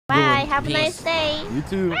Have a nice Peace. day. You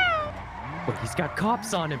too. Look, he's got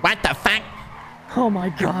cops on him. What the fuck? Oh my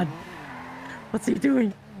god. What's he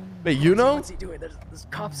doing? Wait, you know? What's he doing? There's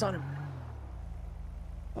cops on him.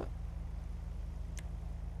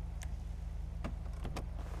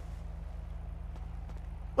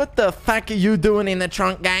 What the fuck are you doing in the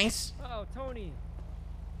trunk, guys? Oh, Tony.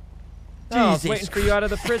 Oh, I was Jesus waiting for you out of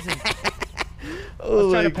the prison. I Oh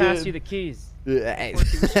was trying my to pass God. you the keys. I Of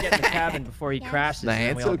course, we should get in the cabin before he Yeah. crashes Nah, and then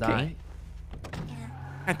it's we all okay.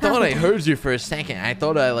 die. thought I heard you for a second. I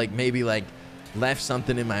thought I like maybe like left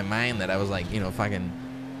something in my mind that I was like, you know, fucking.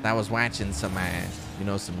 I was watching some, you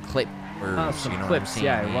know, some clip or Oh, some you know clips. what I'm saying?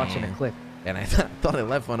 Yeah, you're watching a clip. And I thought I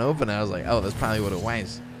left one open. I was like, oh, that's probably what it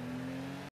was.